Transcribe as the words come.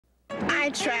I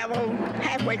travel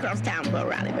halfway across town for a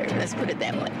Riley burger. Let's put it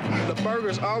that way. The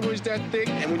burger's always that thick,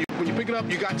 and when you pick it up,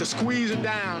 you got to squeeze it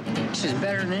down. This is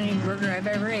better than any burger I've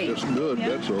ever ate. It's good,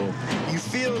 that's all. You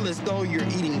feel as though you're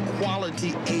eating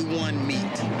quality A1 meat.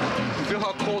 You feel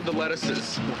how cold the lettuce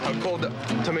is, how cold the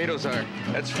tomatoes are.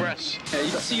 That's fresh. Yeah,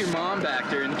 you can see your mom back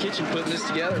there in the kitchen putting this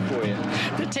together for you.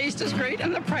 The taste is great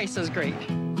and the price is great.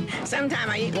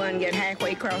 Sometime I eat one and get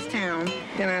halfway across town,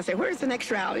 then I say, where's the next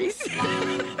Rowley's?